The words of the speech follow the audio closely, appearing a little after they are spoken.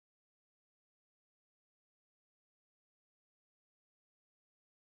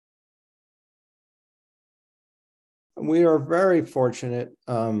we are very fortunate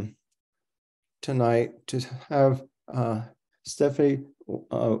tonight to have Stephanie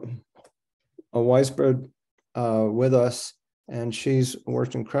Weisberg with us, and she's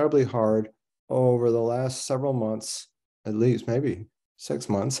worked incredibly hard over the last several months, at least maybe 6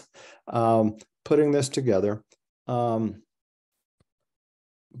 months, putting this together.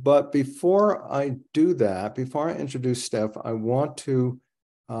 But before I do that, before I introduce Steph, I want to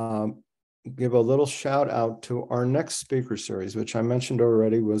give a little shout out to our next speaker series, which I mentioned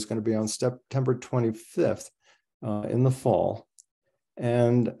already was going to be on September 25th in the fall.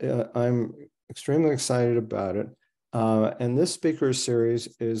 And I'm extremely excited about it. And this speaker series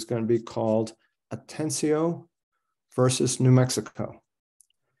is going to be called Atencio versus New Mexico.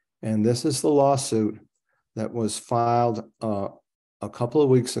 And this is the lawsuit that was filed a couple of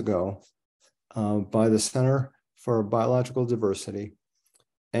weeks ago by the Center for Biological Diversity,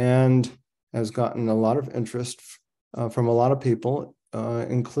 and has gotten a lot of interest from a lot of people,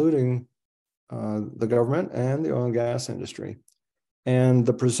 including the government and the oil and gas industry. And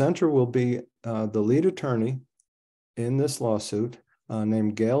the presenter will be the lead attorney in this lawsuit,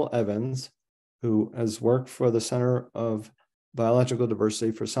 named Gail Evans, who has worked for the Center of Biological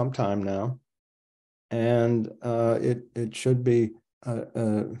Diversity for some time now. And it should be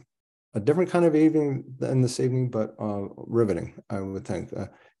a different kind of evening than this evening, but riveting, I would think.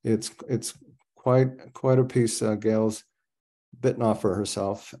 It's quite a piece Gail's bitten off for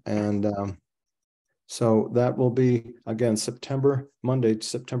herself. And so that will be, again, Monday,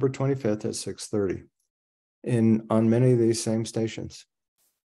 September 25th at 6:30 on many of these same stations.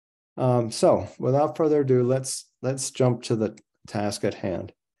 So without further ado, let's jump to the task at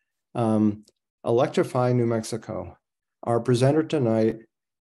hand. Electrify New Mexico. Our presenter tonight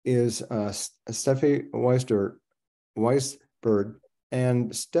is Steffi Weisberg,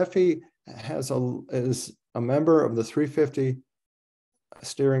 and Steffi is a member of the 350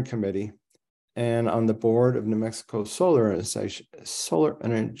 Steering Committee and on the board of New Mexico Solar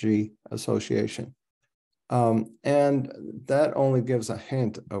Energy Association. And that only gives a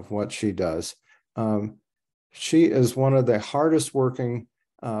hint of what she does. She is one of the hardest working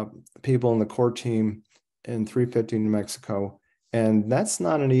people in the core team in 350 New Mexico, and that's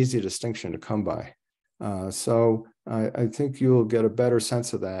not an easy distinction to come by. So I think you'll get a better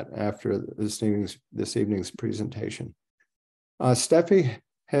sense of that after this evening's presentation. Steffi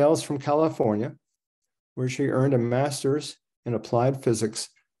hails from California, where she earned a master's in applied physics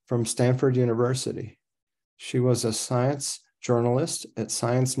from Stanford University. She was a science journalist at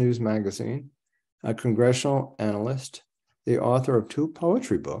Science News magazine, a congressional analyst, the author of 2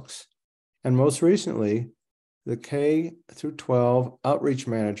 poetry books, and most recently, the K-12 outreach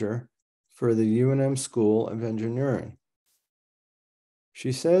manager for the UNM School of Engineering.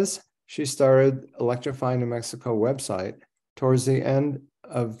 She says she started Electrify New Mexico website towards the end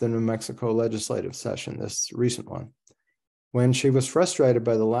of the New Mexico legislative session, this recent one, when she was frustrated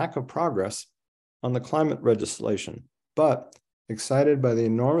by the lack of progress on the climate legislation, but excited by the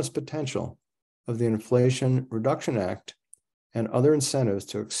enormous potential of the Inflation Reduction Act and other incentives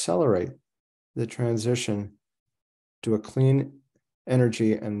to accelerate the transition to a clean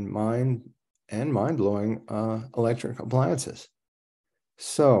energy and mind-blowing electric appliances.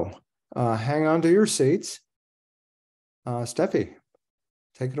 So hang on to your seats. Steffi,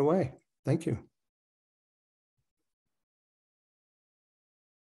 take it away. Thank you.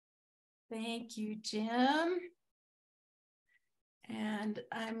 Thank you, Jim. And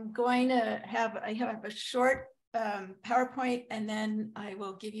I'm going to have a short PowerPoint, and then I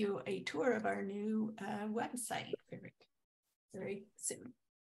will give you a tour of our new website very soon.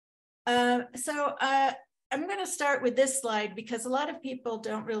 So I'm going to start with this slide because a lot of people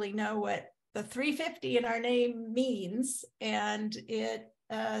don't really know what the 350 in our name means, and it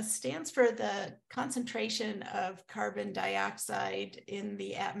stands for the concentration of carbon dioxide in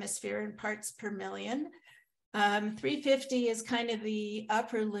the atmosphere in parts per million. 350 is kind of the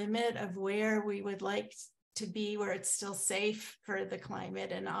upper limit of where we would like to be, where it's still safe for the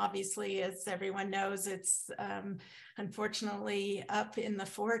climate. And obviously, as everyone knows, it's unfortunately up in the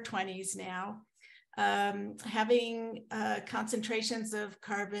 420s now. Having concentrations of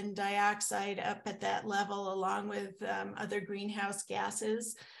carbon dioxide up at that level, along with other greenhouse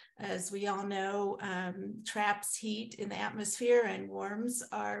gases, as we all know, traps heat in the atmosphere and warms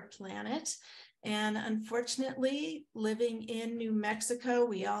our planet. And unfortunately, living in New Mexico,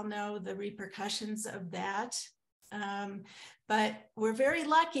 we all know the repercussions of that. But we're very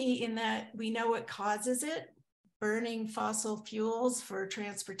lucky in that we know what causes it. Burning fossil fuels for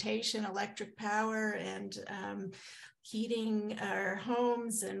transportation, electric power, and heating our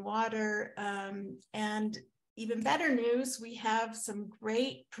homes and water. And even better news, we have some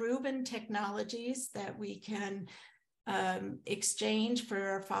great proven technologies that we can exchange for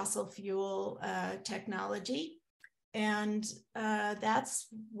our fossil fuel technology. And that's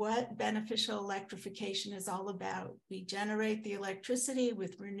what beneficial electrification is all about. We generate the electricity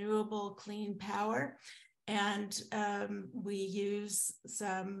with renewable clean power, and we use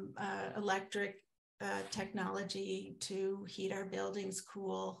some electric technology to heat our buildings,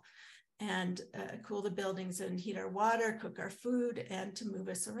 cool the buildings, and heat our water, cook our food, and to move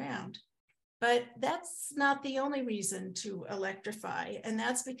us around. But that's not the only reason to electrify. And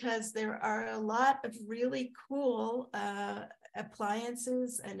that's because there are a lot of really cool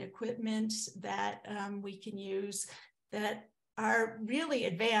appliances and equipment that we can use that are really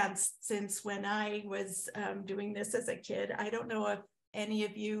advanced since when I was doing this as a kid. I don't know if any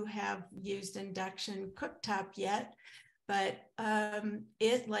of you have used induction cooktop yet, but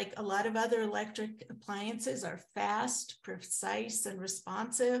it, like a lot of other electric appliances, are fast, precise, and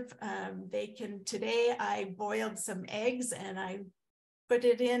responsive. Today I boiled some eggs and I put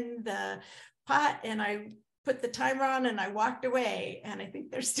it in the pot and I put the timer on and I walked away, and I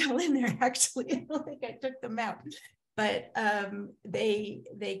think they're still in there actually. I don't think I took them out. But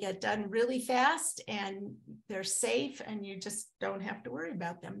they get done really fast and they're safe, and you just don't have to worry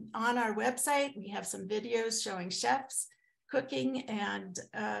about them. On our website, we have some videos showing chefs cooking, and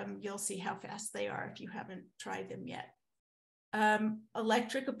you'll see how fast they are if you haven't tried them yet.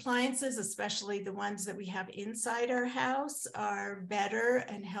 Electric appliances, especially the ones that we have inside our house, are better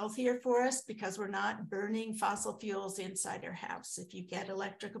and healthier for us because we're not burning fossil fuels inside our house. If you get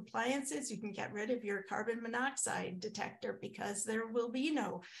electric appliances, you can get rid of your carbon monoxide detector because there will be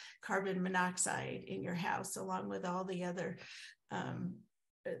no carbon monoxide in your house, along with all the other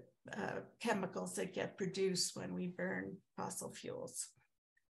chemicals that get produced when we burn fossil fuels.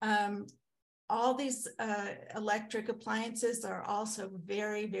 All these electric appliances are also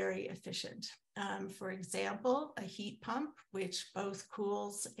very, very efficient. For example, a heat pump, which both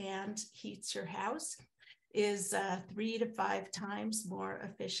cools and heats your house, is 3 to 5 times more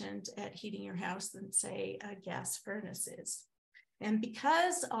efficient at heating your house than, say, a gas furnace is. And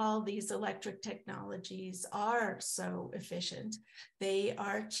because all these electric technologies are so efficient, they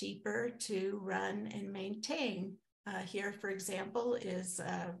are cheaper to run and maintain. Here, for example, is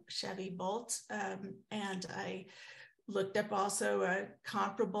a Chevy Bolt, and I looked up also a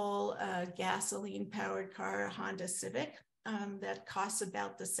comparable gasoline-powered car, a Honda Civic, that costs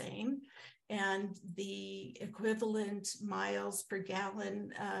about the same, and the equivalent miles per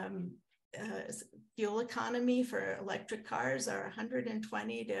gallon fuel economy for electric cars are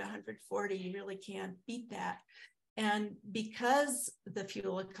 120 to 140. You really can't beat that. And because the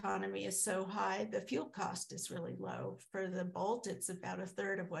fuel economy is so high, the fuel cost is really low. For the Bolt, it's about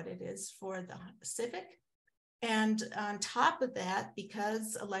 1/3 of what it is for the Civic. And on top of that,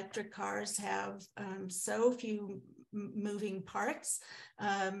 because electric cars have so few moving parts,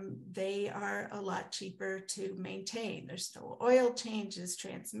 they are a lot cheaper to maintain. There's no oil changes,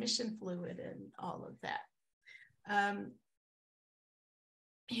 transmission fluid, and all of that.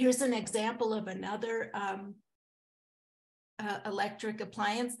 Here's an example of another electric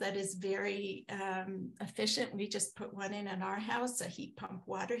appliance that is very efficient. We just put one in our house, a heat pump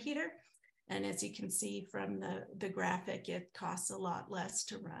water heater. And as you can see from the graphic, it costs a lot less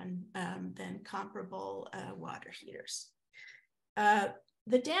to run than comparable water heaters.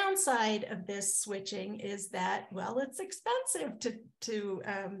 The downside of this switching is that, well, it's expensive to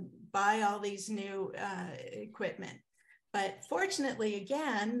buy all these new equipment. But fortunately,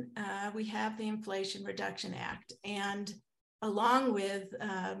 again, we have the Inflation Reduction Act, and along with,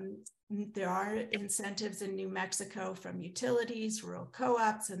 there are incentives in New Mexico from utilities, rural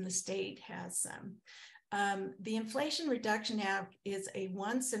co-ops, and the state has some. The Inflation Reduction Act is a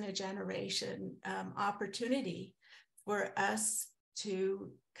once-in-a-generation opportunity for us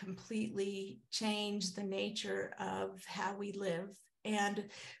to completely change the nature of how we live.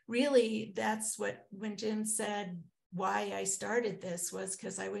 And really, that's what, when Jim said why I started this, was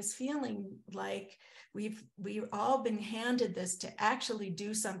because I was feeling like we've all been handed this to actually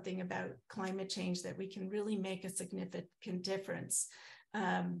do something about climate change, that we can really make a significant difference.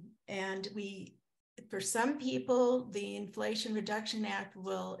 And for some people, the Inflation Reduction Act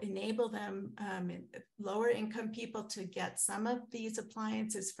will enable them, lower income people, to get some of these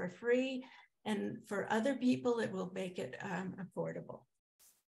appliances for free. And for other people, it will make it affordable.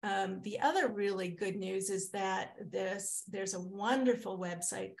 The other really good news is that there's a wonderful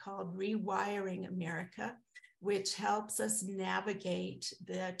website called Rewiring America, which helps us navigate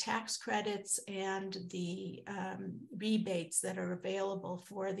the tax credits and the rebates that are available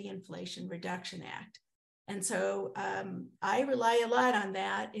for the Inflation Reduction Act. And so I rely a lot on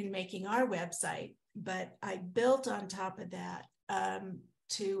that in making our website, but I built on top of that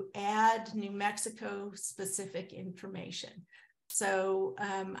to add New Mexico specific information. So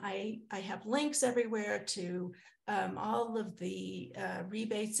I have links everywhere to all of the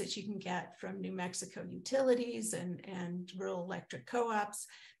rebates that you can get from New Mexico utilities and rural electric co-ops.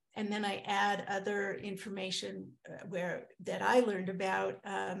 And then I add other information that I learned about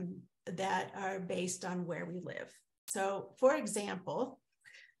that are based on where we live. So for example,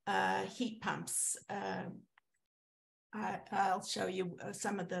 heat pumps. I'll show you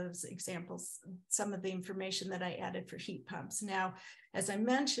some of those examples, some of the information that I added for heat pumps. Now, as I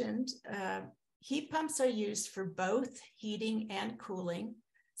mentioned, heat pumps are used for both heating and cooling.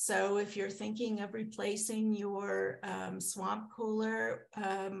 So if you're thinking of replacing your swamp cooler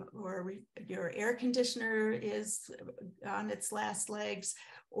or your air conditioner is on its last legs,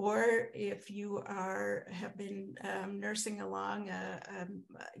 or if you have been nursing along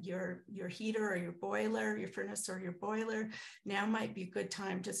your heater or your boiler, your furnace or your boiler, now might be a good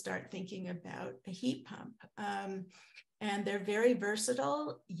time to start thinking about a heat pump. And they're very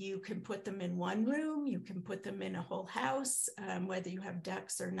versatile. You can put them in one room, you can put them in a whole house, whether you have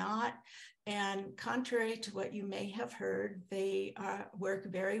ducts or not. And contrary to what you may have heard, they work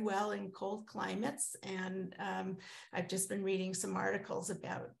very well in cold climates. And I've just been reading some articles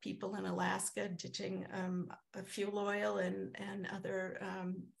about people in Alaska ditching fuel oil and other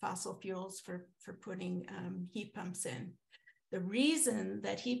fossil fuels for putting heat pumps in. The reason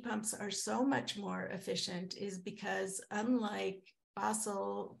that heat pumps are so much more efficient is because, unlike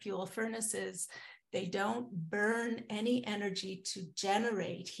fossil fuel furnaces, they don't burn any energy to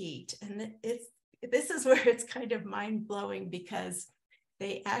generate heat. And this is where it's kind of mind-blowing, because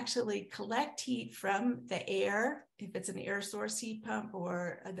they actually collect heat from the air, if it's an air source heat pump,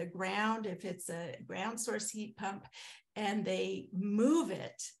 or the ground, if it's a ground source heat pump, and they move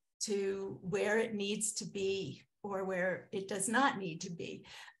it to where it needs to be or where it does not need to be.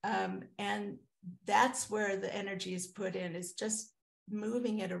 And that's where the energy is put in, is just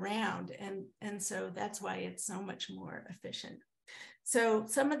moving it around. And so that's why it's so much more efficient. So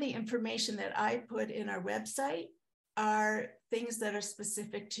some of the information that I put in our website are things that are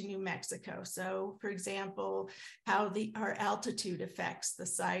specific to New Mexico. So for example, how our altitude affects the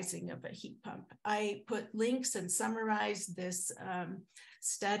sizing of a heat pump. I put links and summarized this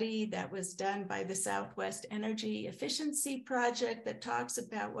study that was done by the Southwest Energy Efficiency Project that talks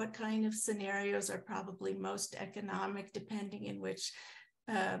about what kind of scenarios are probably most economic depending in which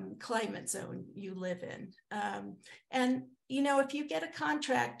climate zone you live in. And you know, if you get a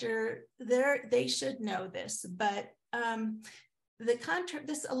contractor, they should know this, but a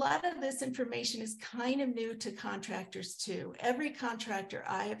lot of this information is kind of new to contractors too. Every contractor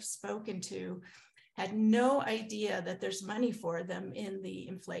I have spoken to had no idea that there's money for them in the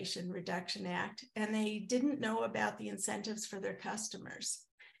Inflation Reduction Act, and they didn't know about the incentives for their customers.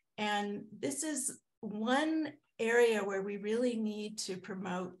 And this is one area where we really need to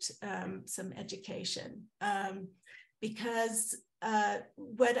promote some education, because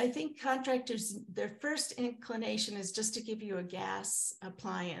what I think contractors, their first inclination is just to give you a gas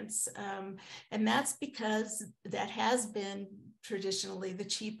appliance. And that's because that has been traditionally the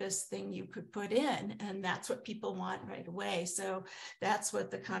cheapest thing you could put in. And that's what people want right away. So that's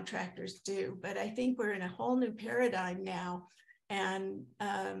what the contractors do. But I think we're in a whole new paradigm now. And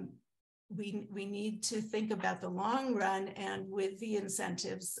we need to think about the long run. And with the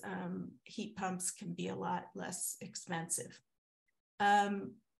incentives, heat pumps can be a lot less expensive.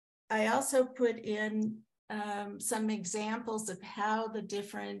 I also put in some examples of how the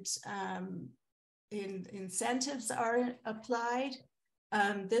different incentives are applied.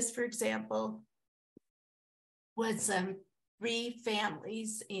 This, for example, was 3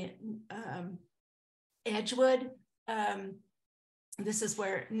 families in Edgewood. This is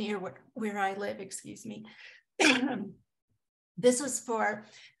near where I live, excuse me. This was for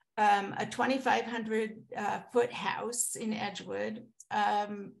a 2,500 foot house in Edgewood.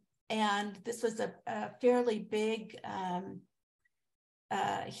 And this was a fairly big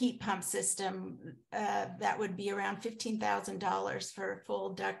heat pump system that would be around $15,000 for a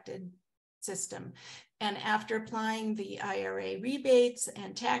full ducted system. And after applying the IRA rebates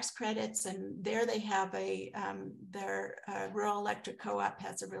and tax credits, and there they have their rural electric co-op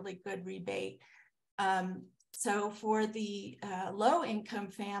has a really good rebate. So for the low income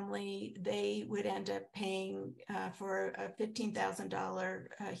family, they would end up paying for a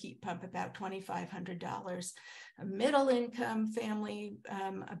 $15,000 heat pump about $2,500. A middle income family,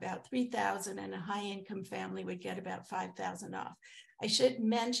 about $3,000, and a high income family would get about $5,000 off. I should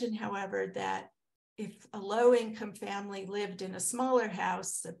mention, however, that if a low-income family lived in a smaller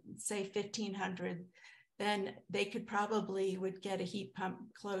house, say 1,500, then they could probably would get a heat pump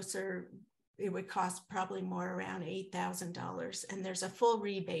closer. It would cost probably more, around $8,000, and there's a full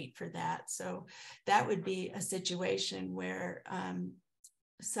rebate for that. So that would be a situation where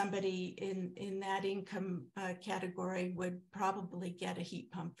somebody in that income category would probably get a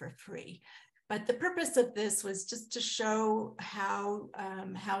heat pump for free. But the purpose of this was just to show how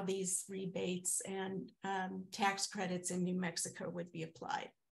these rebates and tax credits in New Mexico would be applied.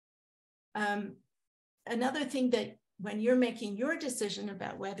 Another thing that when you're making your decision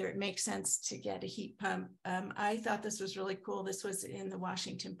about whether it makes sense to get a heat pump, I thought this was really cool. This was in the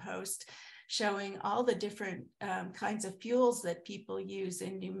Washington Post, showing all the different kinds of fuels that people use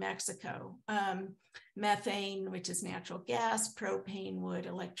in New Mexico. Methane, which is natural gas, propane, wood,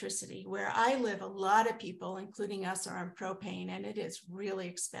 electricity. Where I live, a lot of people, including us, are on propane, and it is really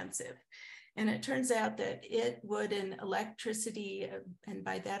expensive. And it turns out that wood and electricity, and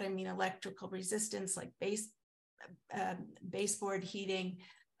by that I mean electrical resistance, like baseboard heating,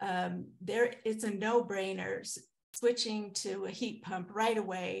 it's a no-brainer. Switching to a heat pump right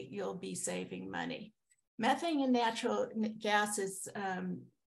away, you'll be saving money. Methane and natural gases,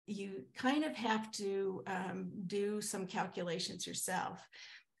 you kind of have to do some calculations yourself.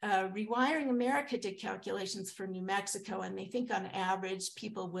 Rewiring America did calculations for New Mexico, and they think on average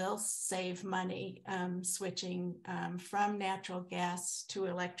people will save money switching from natural gas to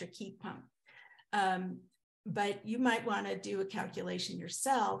electric heat pump. But you might want to do a calculation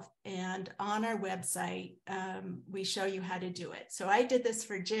yourself, and on our website we show you how to do it. So I did this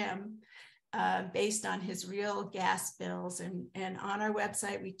for Jim based on his real gas bills, and on our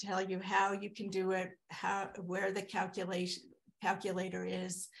website we tell you how you can do it, where the calculator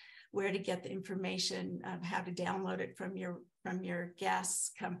is, where to get the information, how to download it from your gas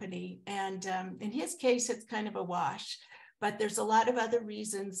company. And in his case, it's kind of a wash, but there's a lot of other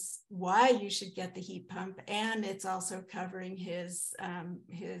reasons why you should get the heat pump, and it's also covering his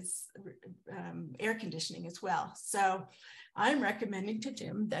air conditioning as well. So I'm recommending to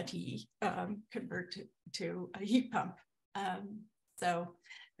Jim that he convert to a heat pump. So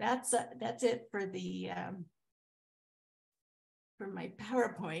that's it for the for my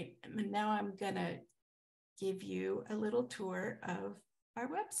PowerPoint. And now I'm gonna give you a little tour of our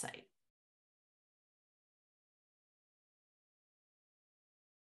website.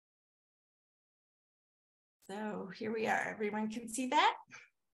 So here we are. Everyone can see that?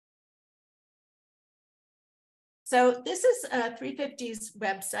 So this is 350's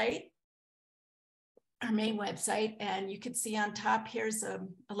website, our main website, and you can see on top here's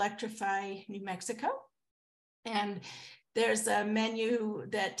Electrify New Mexico. And there's a menu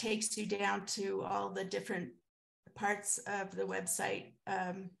that takes you down to all the different parts of the website.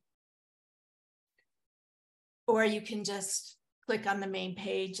 Or you can just click on the main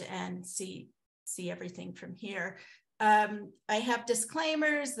page and see everything from here. I have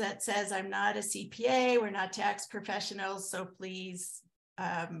disclaimers that says I'm not a CPA, we're not tax professionals, so please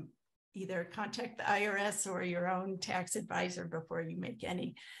either contact the IRS or your own tax advisor before you make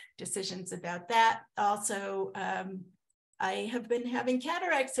any decisions about that. Also, I have been having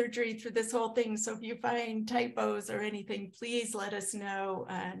cataract surgery through this whole thing, so if you find typos or anything, please let us know,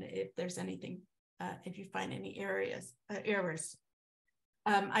 and if there's anything, if you find any errors.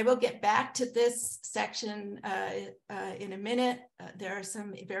 I will get back to this section in a minute. There are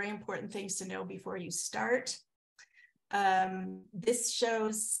some very important things to know before you start. This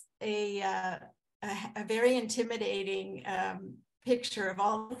shows a very intimidating picture of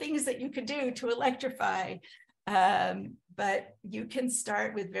all the things that you could do to electrify. But you can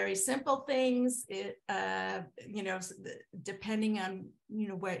start with very simple things. You know, depending on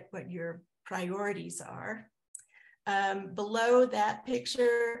what your priorities are. Below that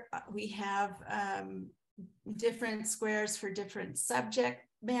picture, we have different squares for different subject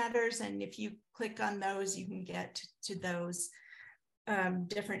matters. And if you click on those, you can get to those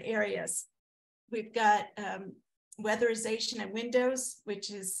different areas. We've got weatherization and windows,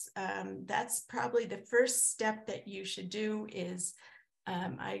 which is, that's probably the first step that you should do is,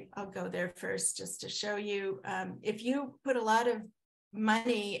 I'll go there first just to show you. If you put a lot of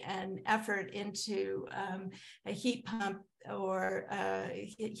money and effort into a heat pump or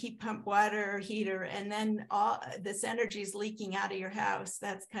heat pump water heater, and then all this energy is leaking out of your house,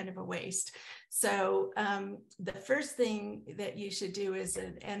 that's kind of a waste. So the first thing that you should do is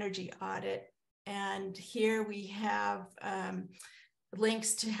an energy audit. And here we have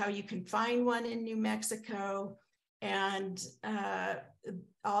links to how you can find one in New Mexico. And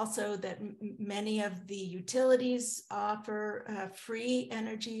also that many of the utilities offer free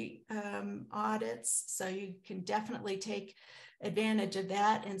energy audits, so you can definitely take advantage of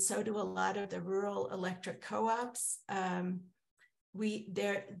that, and so do a lot of the rural electric co-ops.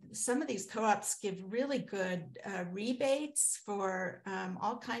 Some of these co-ops give really good rebates for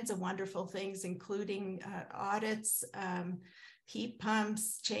all kinds of wonderful things, including audits, heat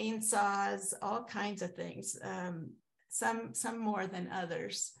pumps, chainsaws, all kinds of things. Some more than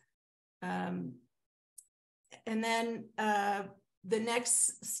others. And then the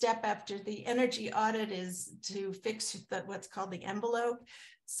next step after the energy audit is to fix what's called the envelope.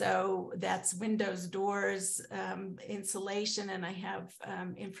 So that's windows, doors, insulation, and I have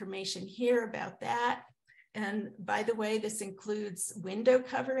information here about that. And by the way, this includes window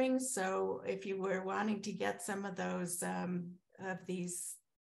coverings. So if you were wanting to get some of those, of these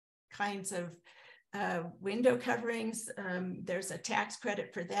kinds of window coverings, there's a tax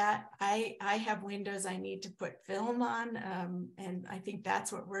credit for that. I have windows I need to put film on, and I think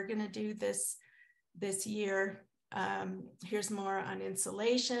that's what we're going to do this year. Here's more on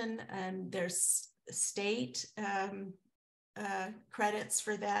insulation, and there's state credits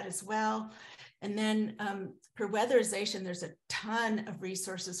for that as well. And then for weatherization, there's a ton of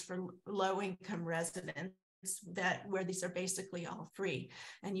resources for low-income residents where these are basically all free,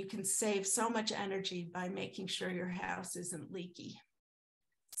 and you can save so much energy by making sure your house isn't leaky.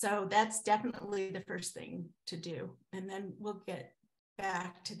 So that's definitely the first thing to do, and then we'll get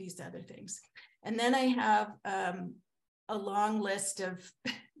back to these other things. And then I have a long list of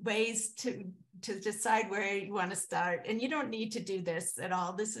ways to decide where you want to start, and you don't need to do this at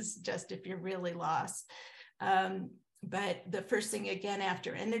all. This is just if you're really lost. But the first thing, again,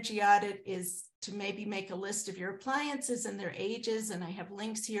 after energy audit is to maybe make a list of your appliances and their ages. And I have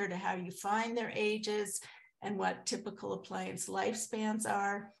links here to how you find their ages and what typical appliance lifespans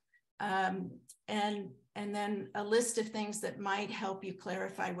are. And then a list of things that might help you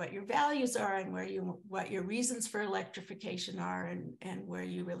clarify what your values are and what your reasons for electrification are, and where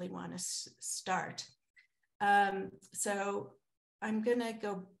you really want to start. So I'm going to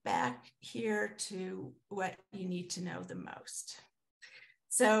go back here to what you need to know the most.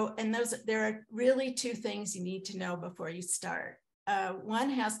 So, and there are really two things you need to know before you start.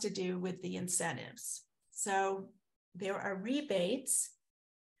 One has to do with the incentives. So there are rebates,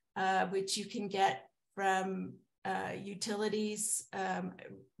 which you can get from utilities,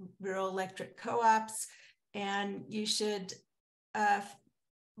 rural electric co-ops, and you should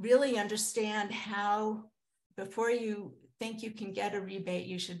really understand how, before you think you can get a rebate,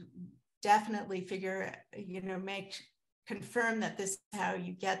 you should definitely confirm that this is how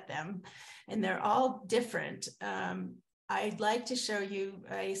you get them. And they're all different. I'd like to show you,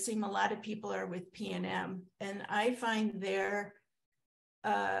 I assume a lot of people are with P&M, and I find their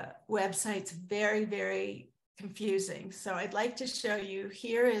websites very, very confusing. So I'd like to show you,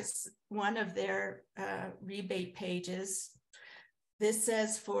 here is one of their rebate pages. This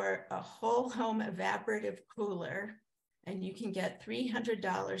says for a whole home evaporative cooler, and you can get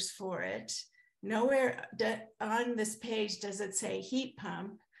 $300 for it. Nowhere on this page does it say heat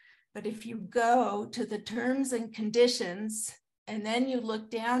pump, but if you go to the terms and conditions, and then you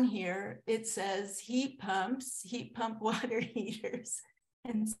look down here, it says heat pumps, heat pump water heaters,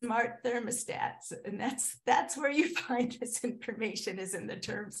 and smart thermostats. And that's where you find this information, is in the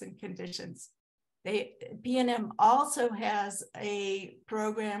terms and conditions. P&M also has a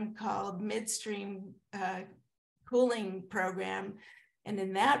program called Midstream Cooling Program. And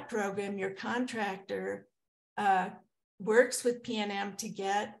in that program, your contractor works with P&M to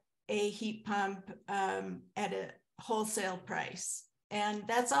get a heat pump at a wholesale price. And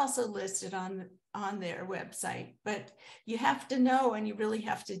that's also listed on their website, but you have to know, and you really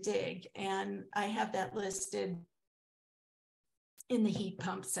have to dig. And I have that listed in the heat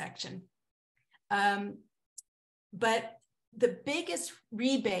pump section. But the biggest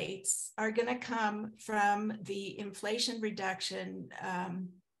rebates are going to come from the Inflation Reduction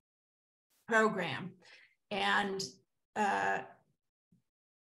Program. And I'm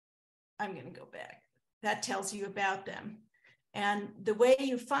going to go back. That tells you about them. And the way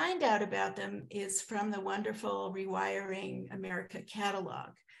you find out about them is from the wonderful Rewiring America catalog.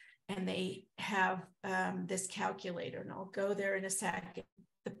 And they have this calculator, and I'll go there in a second.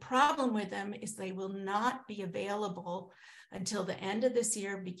 The problem with them is they will not be available until the end of this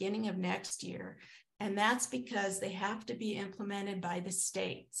year, beginning of next year. And that's because they have to be implemented by the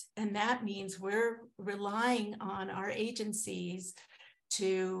states. And that means we're relying on our agencies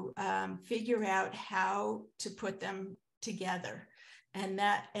to figure out how to put them together.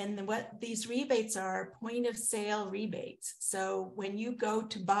 And what these rebates are point of sale rebates. So when you go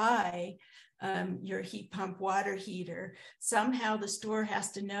to buy your heat pump water heater, somehow the store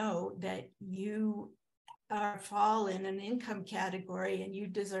has to know that you fall in an income category and you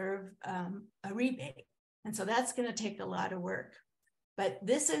deserve a rebate. And so that's going to take a lot of work. But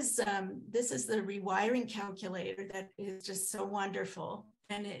this is the rewiring calculator that is just so wonderful.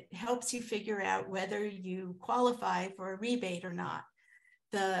 And it helps you figure out whether you qualify for a rebate or not.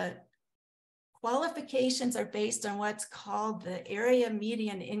 The qualifications are based on what's called the area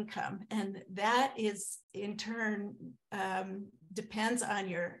median income. And that is in turn depends on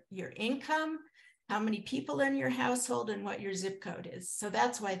your income, how many people in your household, and what your zip code is. So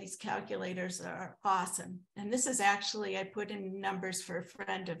that's why these calculators are awesome. And this is actually, I put in numbers for a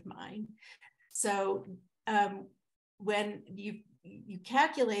friend of mine. So when you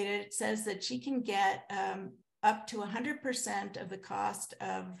calculate it, it says that she can get up to 100% of the cost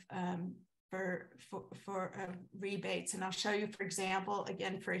of for rebates. And I'll show you, for example,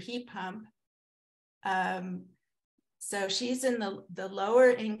 again, for a heat pump. So she's in the lower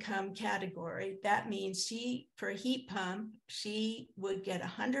income category. That means for a heat pump, she would get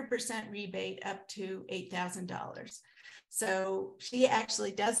 100% rebate up to $8,000. So she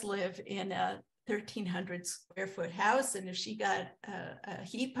actually does live in a 1,300 square foot house. And if she got a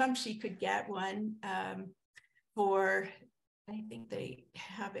heat pump, she could get one for, I think they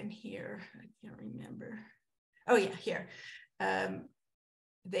have in here, I can't remember. Oh yeah, here.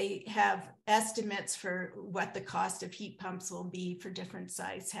 They have estimates for what the cost of heat pumps will be for different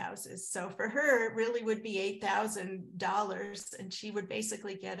size houses. So for her, it really would be $8,000, and she would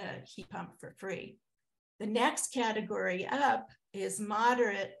basically get a heat pump for free. The next category up is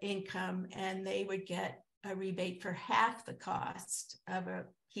moderate income, and they would get a rebate for half the cost of a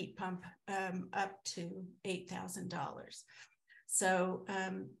heat pump up to $8,000. So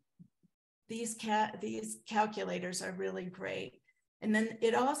these calculators are really great. And then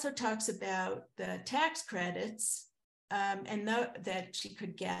it also talks about the tax credits that she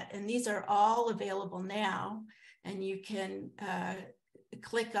could get. And these are all available now. And you can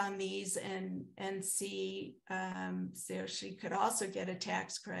click on these and see. So she could also get a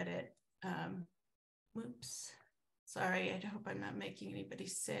tax credit. Whoops. Sorry, I hope I'm not making anybody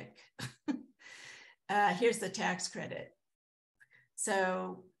sick. Here's the tax credit.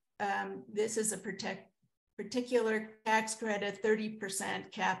 So this is a particular tax credit,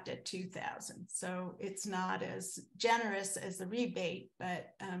 30% capped at $2,000. So it's not as generous as the rebate,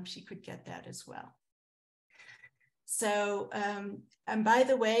 but she could get that as well. So, and by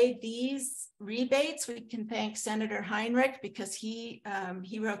the way, these rebates, we can thank Senator Heinrich, because he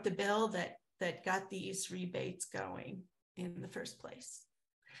wrote the bill that got these rebates going in the first place.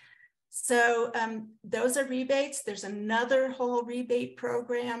 So those are rebates. There's another whole rebate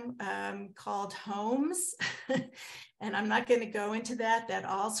program called Homes. And I'm not going to go into that. That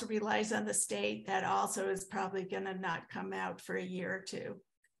also relies on the state. That also is probably going to not come out for a year or two.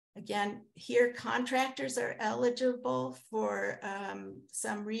 Again, here contractors are eligible for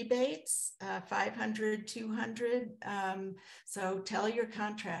some rebates, 500, 200. So tell your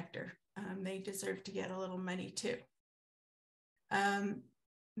contractor, they deserve to get a little money too.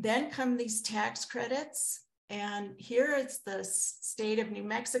 Then come these tax credits. And here it's the state of New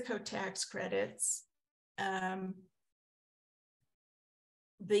Mexico tax credits. Unlike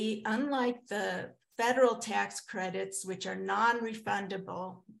the federal tax credits, which are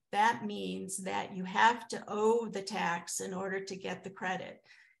non-refundable, that means that you have to owe the tax in order to get the credit.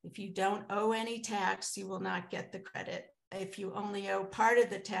 If you don't owe any tax, you will not get the credit. If you only owe part of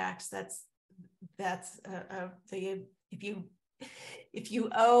the tax, if you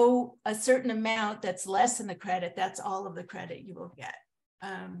owe a certain amount that's less than the credit, that's all of the credit you will get.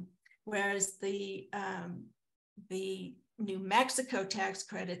 Whereas the New Mexico tax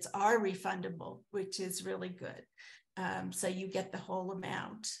credits are refundable, which is really good. So you get the whole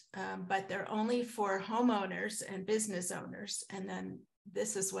amount, but they're only for homeowners and business owners. And then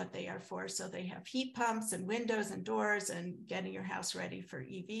this is what they are for. So they have heat pumps and windows and doors and getting your house ready for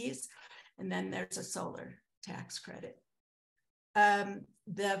EVs. And then there's a solar tax credit.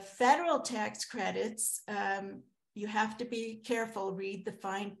 The federal tax credits, you have to be careful, read the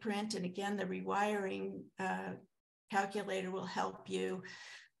fine print. And again, the rewiring calculator will help you.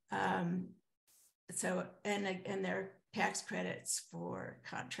 So, and there are tax credits for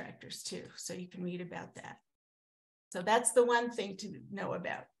contractors too. So you can read about that. So that's the one thing to know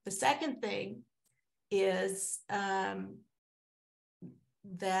about. The second thing is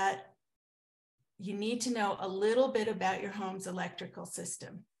that you need to know a little bit about your home's electrical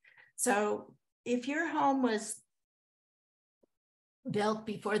system. So if your home was built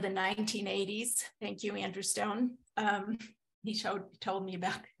before the 1980s. Thank you, Andrew Stone. He told me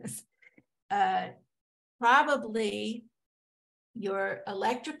about this. Probably your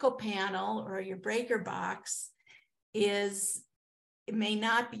electrical panel or your breaker box may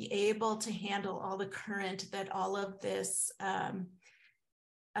not be able to handle all the current that all of this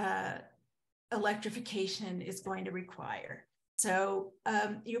electrification is going to require. So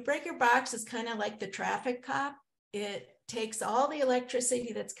your breaker box is kind of like the traffic cop. It takes all the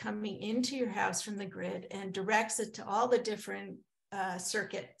electricity that's coming into your house from the grid and directs it to all the different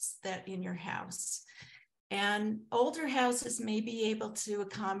circuits that in your house. And older houses may be able to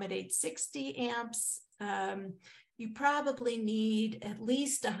accommodate 60 amps. You probably need at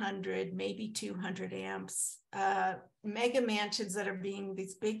least 100, maybe 200 amps. Mega mansions that are being,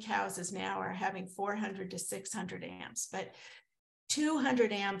 these big houses now are having 400 to 600 amps, but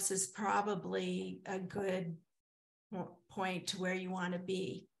 200 amps is probably a good point to where you want to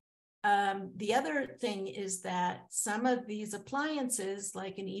be. The other thing is that some of these appliances,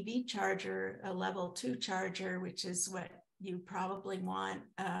 like an EV charger, a level 2 charger, which is what you probably want,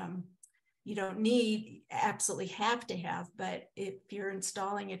 you don't need, absolutely have to have, but if you're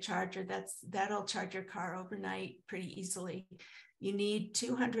installing a charger, that'll charge your car overnight pretty easily. You need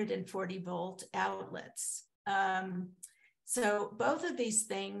 240 volt outlets. So both of these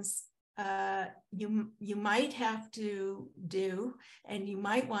things you might have to do, and you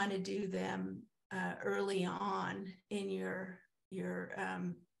might want to do them early on in your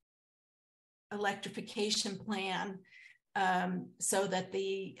electrification plan, so that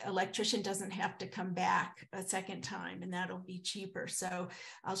the electrician doesn't have to come back a second time, and that'll be cheaper. So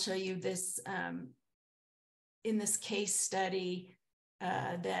I'll show you this in this case study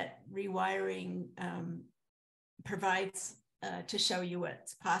that rewiring provides to show you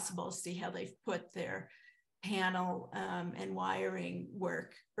what's possible, see how they've put their panel and wiring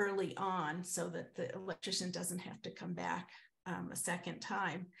work early on so that the electrician doesn't have to come back a second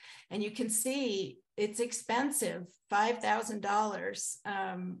time. And you can see it's expensive,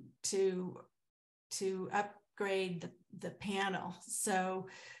 $5,000 to upgrade the panel. So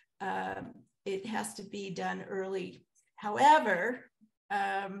it has to be done early. However,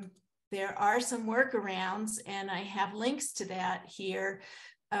 there are some workarounds, and I have links to that here.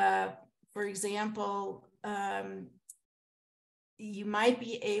 For example, you might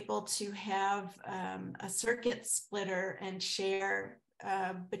be able to have a circuit splitter and share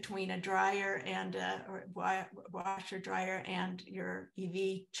between a dryer and or washer dryer and your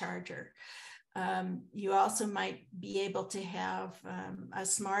EV charger. You also might be able to have a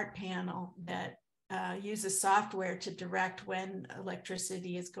smart panel that uses software to direct when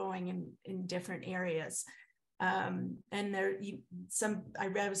electricity is going in different areas. And I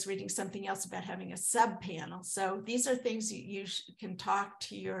was reading something else about having a sub panel. So these are things you can talk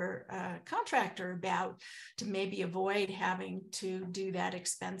to your contractor about to maybe avoid having to do that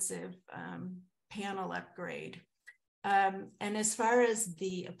expensive panel upgrade. And as far as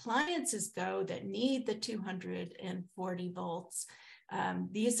the appliances go that need the 240 volts,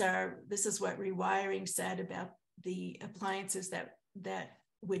 this is what rewiring said about the appliances that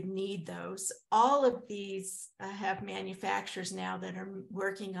would need those. All of these have manufacturers now that are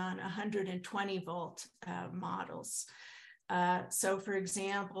working on 120 volt models. So for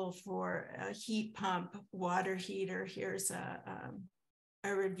example, for a heat pump water heater, here's a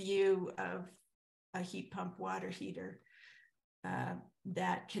review of a heat pump water heater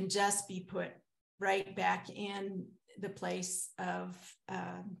that can just be put right back in the place of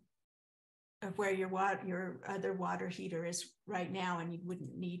where your other water heater is right now, and you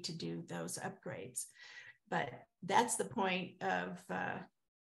wouldn't need to do those upgrades. But that's the point of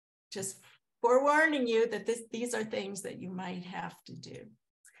just forewarning you that these are things that you might have to do.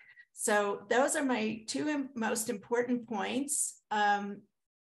 So those are my two most important points.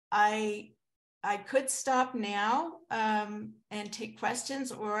 I could stop now and take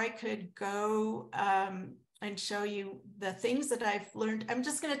questions, or I could go and show you the things that I've learned. I'm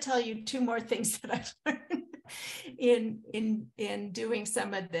just going to tell you two more things that I've learned in doing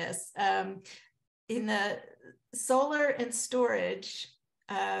some of this. In the solar and storage,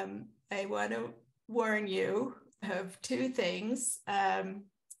 I want to warn you of two things.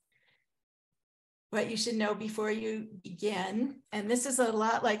 What you should know before you begin, and this is a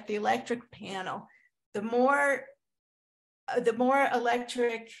lot like the electric panel. The more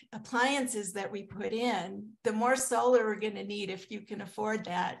electric appliances that we put in, the more solar we're going to need, if you can afford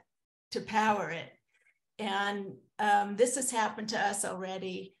that, to power it. And this has happened to us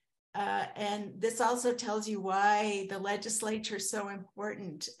already. And this also tells you why the legislature is so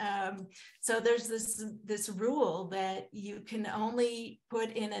important. So there's this rule that you can only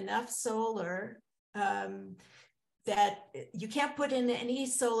put in enough solar, that you can't put in any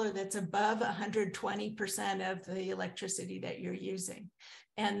solar that's above 120% of the electricity that you're using.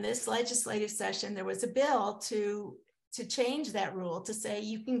 And this legislative session, there was a bill to change that rule, to say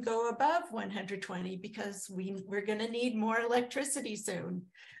you can go above 120 because we're going to need more electricity soon.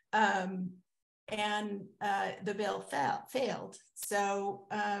 And the bill failed. So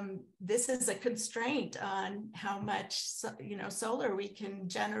this is a constraint on how much solar we can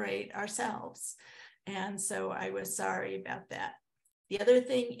generate ourselves. And so I was sorry about that. The other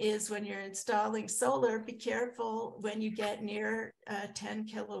thing is, when you're installing solar, be careful when you get near a 10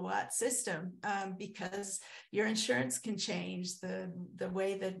 kilowatt system, because your insurance can change, the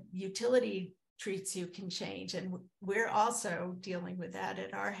way the utility treats you can change. And we're also dealing with that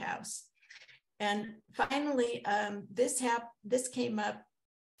at our house. And finally, this came up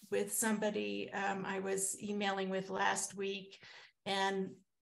with somebody I was emailing with last week, and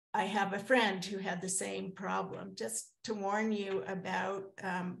I have a friend who had the same problem. Just to warn you about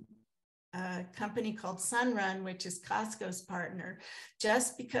a company called Sunrun, which is Costco's partner.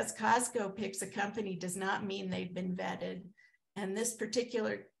 Just because Costco picks a company does not mean they've been vetted. And this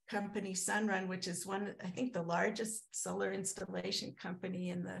particular company, Sunrun, which is I think the largest solar installation company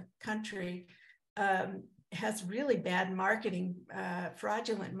in the country, has really bad marketing,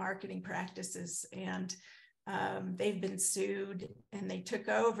 fraudulent marketing practices. And they've been sued, and they took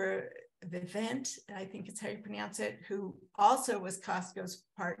over Vivint, I think it's how you pronounce it, who also was Costco's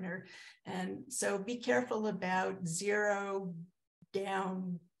partner. And so be careful about zero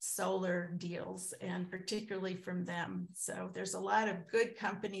down solar deals, and particularly from them. So there's a lot of good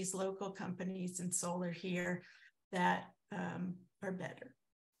companies, local companies in solar here that are better.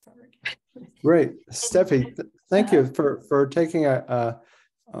 Sorry. Great, Steffi. Thank you for taking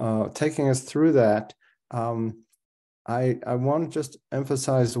taking us through that. I want to just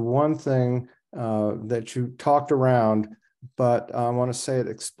emphasize one thing that you talked around, but I want to say it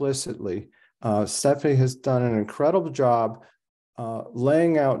explicitly. Steffi has done an incredible job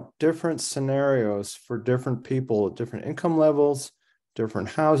laying out different scenarios for different people at different income levels, different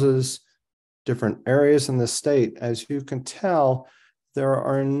houses, different areas in the state. As you can tell, there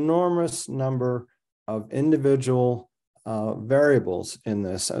are an enormous number of individual variables in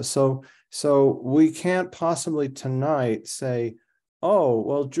this. So we can't possibly tonight say, oh,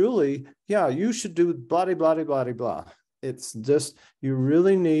 well, Julie, yeah, you should do blah, blah, blah, blah, blah. It's just, you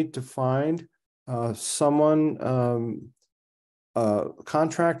really need to find someone, a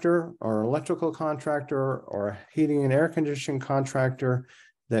contractor or electrical contractor or heating and air conditioning contractor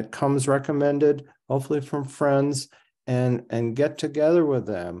that comes recommended, hopefully from friends, and get together with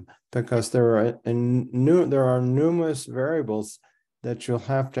them, because there are numerous variables that you'll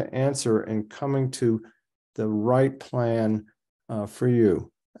have to answer in coming to the right plan for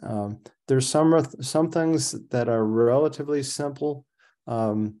you. There's some things that are relatively simple,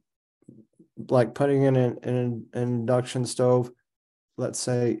 like putting in an induction stove. Let's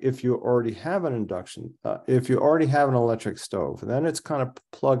say if you already have an if you already have an electric stove, then it's kind of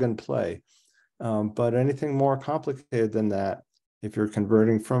plug and play. But anything more complicated than that, if you're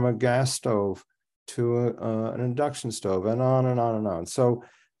converting from a gas stove to an induction stove, and on and on and on. So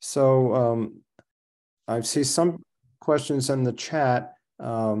I see some questions in the chat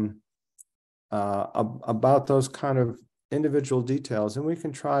about those kind of individual details, and we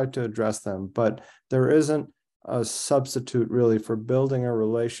can try to address them, but there isn't a substitute really for building a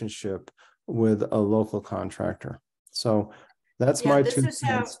relationship with a local contractor. So that's my 2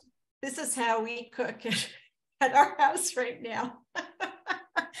 cents. This is how we cook at our house right now,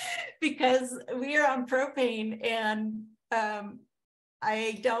 because we are on propane, and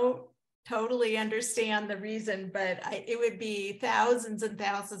I don't totally understand the reason, but it would be thousands and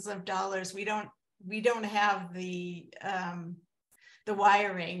thousands of dollars. We don't have the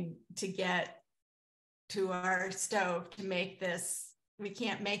wiring to get to our stove to make this. We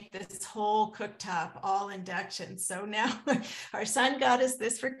can't make this whole cooktop all induction. So now our son got us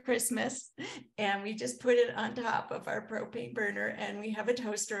this for Christmas, and we just put it on top of our propane burner, and we have a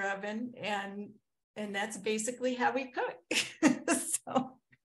toaster oven, and that's basically how we cook. So,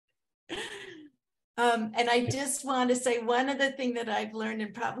 and I just want to say one other thing that I've learned,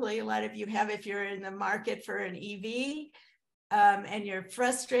 and probably a lot of you have, if you're in the market for an EV, and you're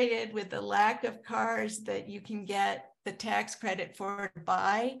frustrated with the lack of cars that you can get the tax credit for to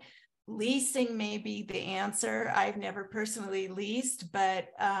buy, leasing may be the answer. I've never personally leased, but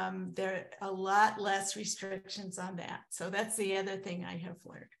there are a lot less restrictions on that. So that's the other thing I have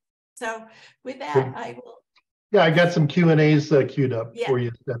learned. So with that, I will. Yeah, I got some Q&As queued up Yeah. for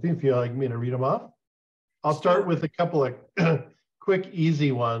you, Stephanie, if you'd like me to read them off. I'll start with a couple of quick,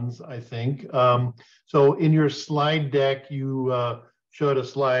 easy ones, I think. So in your slide deck, you showed a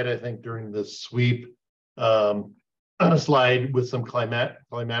slide, I think, during the sweep, a slide with some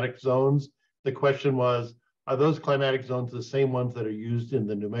climatic zones. The question was, are those climatic zones the same ones that are used in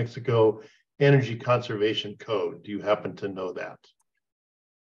the New Mexico Energy Conservation Code? Do you happen to know that?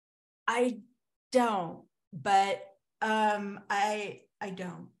 I don't, but I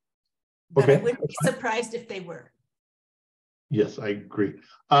don't. But Okay. I wouldn't be surprised if they were. Yes, I agree.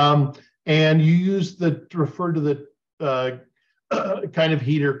 And you use refer to the kind of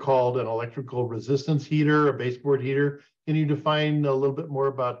heater called an electrical resistance heater, a baseboard heater. Can you define a little bit more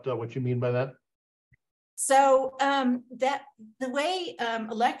about what you mean by that? So that the way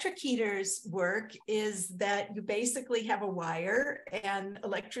electric heaters work is that you basically have a wire and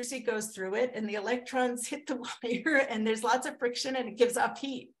electricity goes through it and the electrons hit the wire and there's lots of friction and it gives off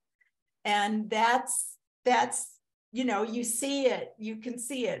heat. And that's you know, you see it, you can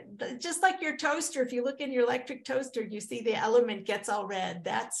see it. Just like your toaster, if you look in your electric toaster, you see the element gets all red.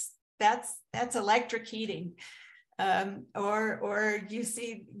 That's electric heating. Or you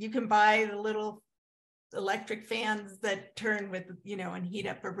see, you can buy the little electric fans that turn with, you know, and heat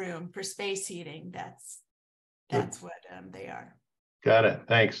up a room for space heating. That's what they are. Got it.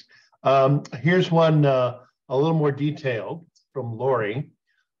 Thanks. Here's one a little more detailed from Lori.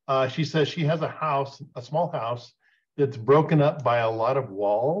 She says she has a small house that's broken up by a lot of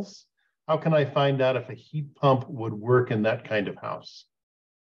walls. How can I find out if a heat pump would work in that kind of house?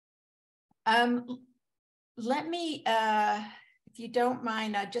 Let me, if you don't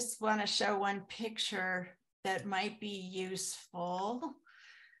mind, I just want to show one picture that might be useful.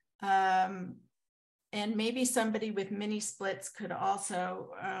 And maybe somebody with mini splits could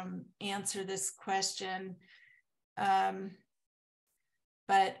also answer this question. But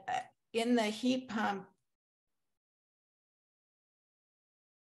in the heat pump,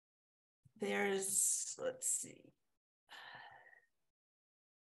 there's, let's see.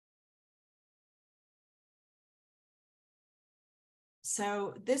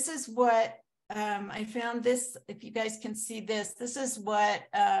 So this is what I found this, if you guys can see this, this is what,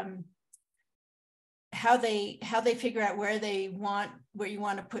 how they figure out where you want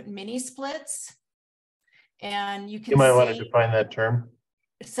to put mini splits. And you can might want to define that term.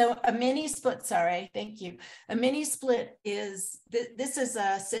 So a mini split, sorry, thank you. A mini split is, this is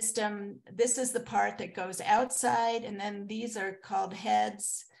a system, this is the part that goes outside, and then these are called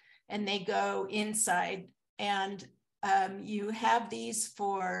heads, and they go inside. And you have these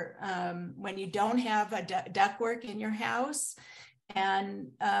for when you don't have a ductwork in your house,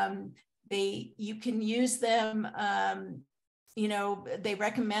 and you can use them. You know, they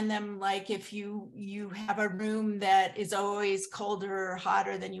recommend them like if you have a room that is always colder or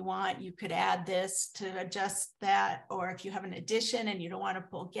hotter than you want, you could add this to adjust that. Or if you have an addition and you don't want to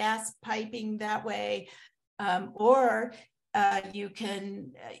pull gas piping that way, or you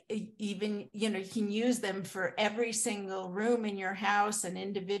can even, you know, you can use them for every single room in your house and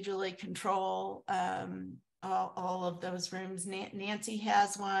individually control all of those rooms. Nancy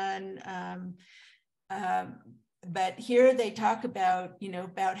has one. But here they talk about, you know,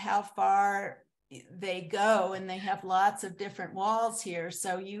 about how far they go, and they have lots of different walls here.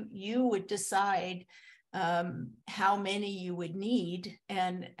 So you would decide how many you would need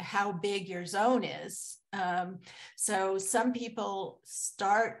and how big your zone is. So some people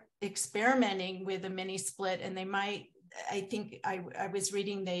start experimenting with a mini split, and they might, I think I was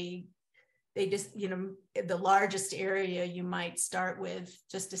reading they just, you know, the largest area you might start with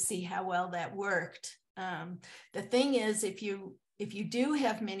just to see how well that worked. The thing is, if you do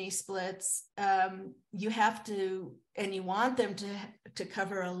have mini splits, you have to, and you want them to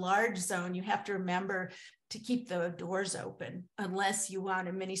cover a large zone, you have to remember to keep the doors open, unless you want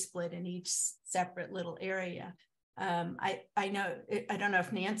a mini split in each separate little area. I don't know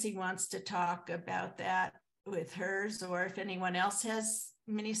if Nancy wants to talk about that with hers, or if anyone else has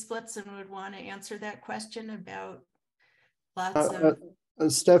mini splits and would want to answer that question about lots of.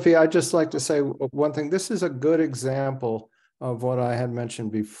 Steffi, I'd just like to say one thing. This is a good example of what I had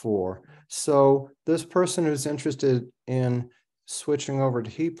mentioned before. So this person who's interested in switching over to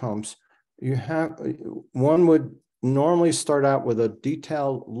heat pumps, one would normally start out with a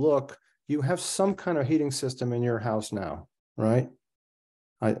detailed look. You have some kind of heating system in your house now, right?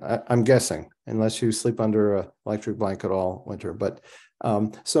 I'm guessing, unless you sleep under an electric blanket all winter. But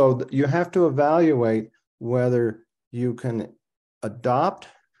so you have to evaluate whether you can adopt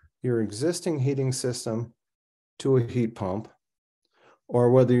your existing heating system to a heat pump, or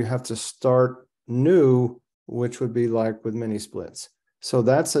whether you have to start new, which would be like with mini splits. So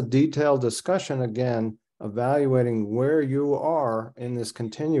that's a detailed discussion, again, evaluating where you are in this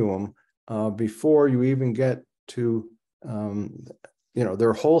continuum before you even get to, there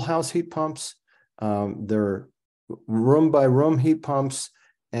are whole house heat pumps, there are room by room heat pumps,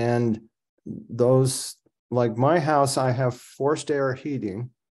 and those, like my house, I have forced air heating,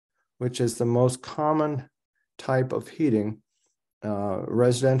 which is the most common type of heating.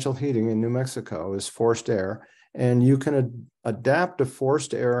 Residential heating in New Mexico is forced air, and you can adapt a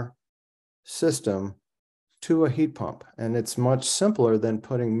forced air system to a heat pump, and it's much simpler than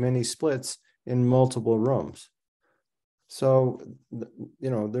putting mini splits in multiple rooms. So,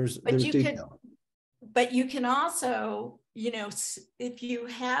 there's detail. But you can also, if you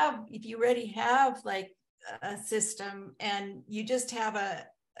already have like a system and you just have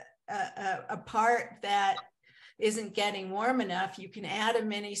a part that isn't getting warm enough, you can add a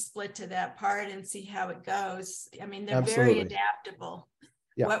mini split to that part and see how it goes. I mean, they're Absolutely. very adaptable.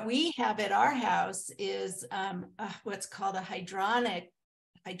 Yeah. What we have at our house is what's called a hydronic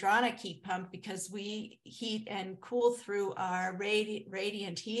heat pump, because we heat and cool through our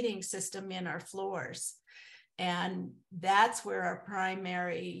radiant heating system in our floors. And that's where our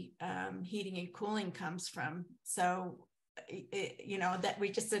primary heating and cooling comes from. So, that we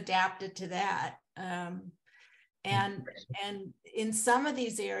just adapted to that. And in some of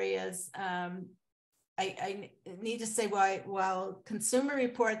these areas, I need to say, while Consumer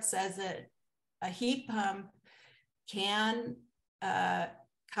Reports says that a heat pump can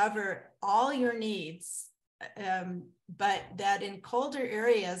cover all your needs, but that in colder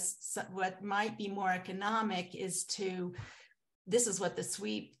areas, what might be more economic is this is what the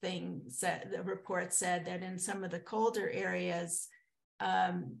sweep thing said, the report said, that in some of the colder areas,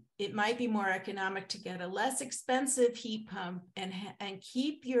 it might be more economic to get a less expensive heat pump and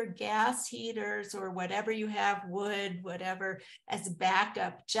keep your gas heaters or whatever you have, wood, whatever, as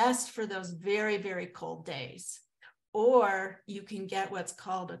backup just for those very, very cold days. Or you can get what's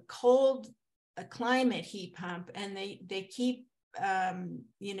called a climate heat pump, and they keep,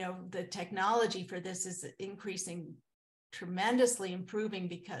 the technology for this is increasing, tremendously improving,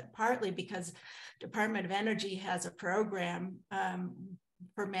 partly because Department of Energy has a program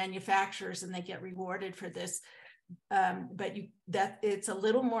for manufacturers and they get rewarded for this. But it's a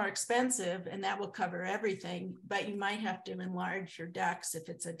little more expensive, and that will cover everything, but you might have to enlarge your ducts if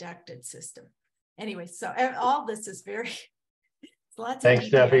it's a ducted system. Anyway, so all this is lots of details.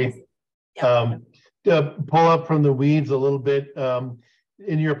 Thanks, Steffi. To pull up from the weeds a little bit,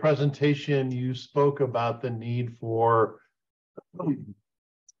 in your presentation, you spoke about the need for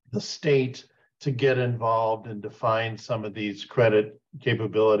the state to get involved and define some of these credit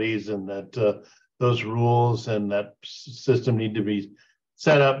capabilities, and that those rules and that system need to be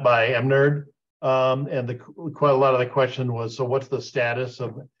set up by MNERD. And quite a lot of the question was, so what's the status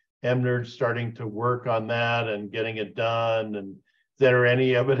of MNERD starting to work on that and getting it done? And is there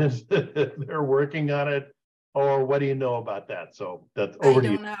any evidence that they're working on it, or what do you know about that? So that's over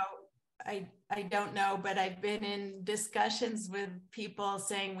to you. I don't know, but I've been in discussions with people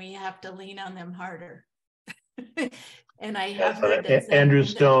saying we have to lean on them harder. And I have heard that Andrew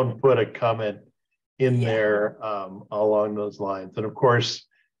Stone put a comment in there along those lines. And of course,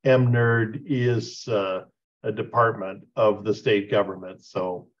 MNERD is a department of the state government.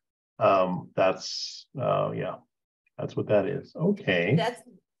 So that's what that is. Okay.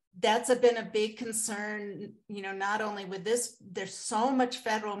 That's been a big concern, not only with this, there's so much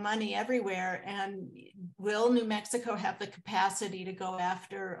federal money everywhere, and will New Mexico have the capacity to go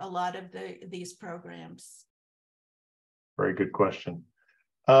after a lot of these programs? Very good question.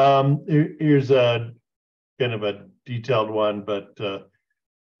 Here's a kind of a detailed one, but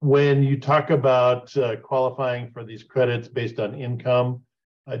when you talk about qualifying for these credits based on income,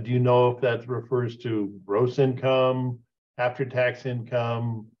 do you know if that refers to gross income, after-tax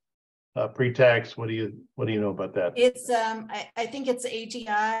income, pre-tax? What do you know about that? It's I think it's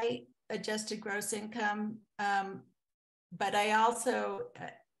AGI, adjusted gross income, but I also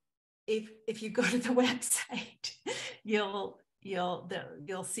if you go to the website, you'll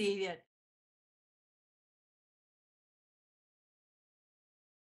see that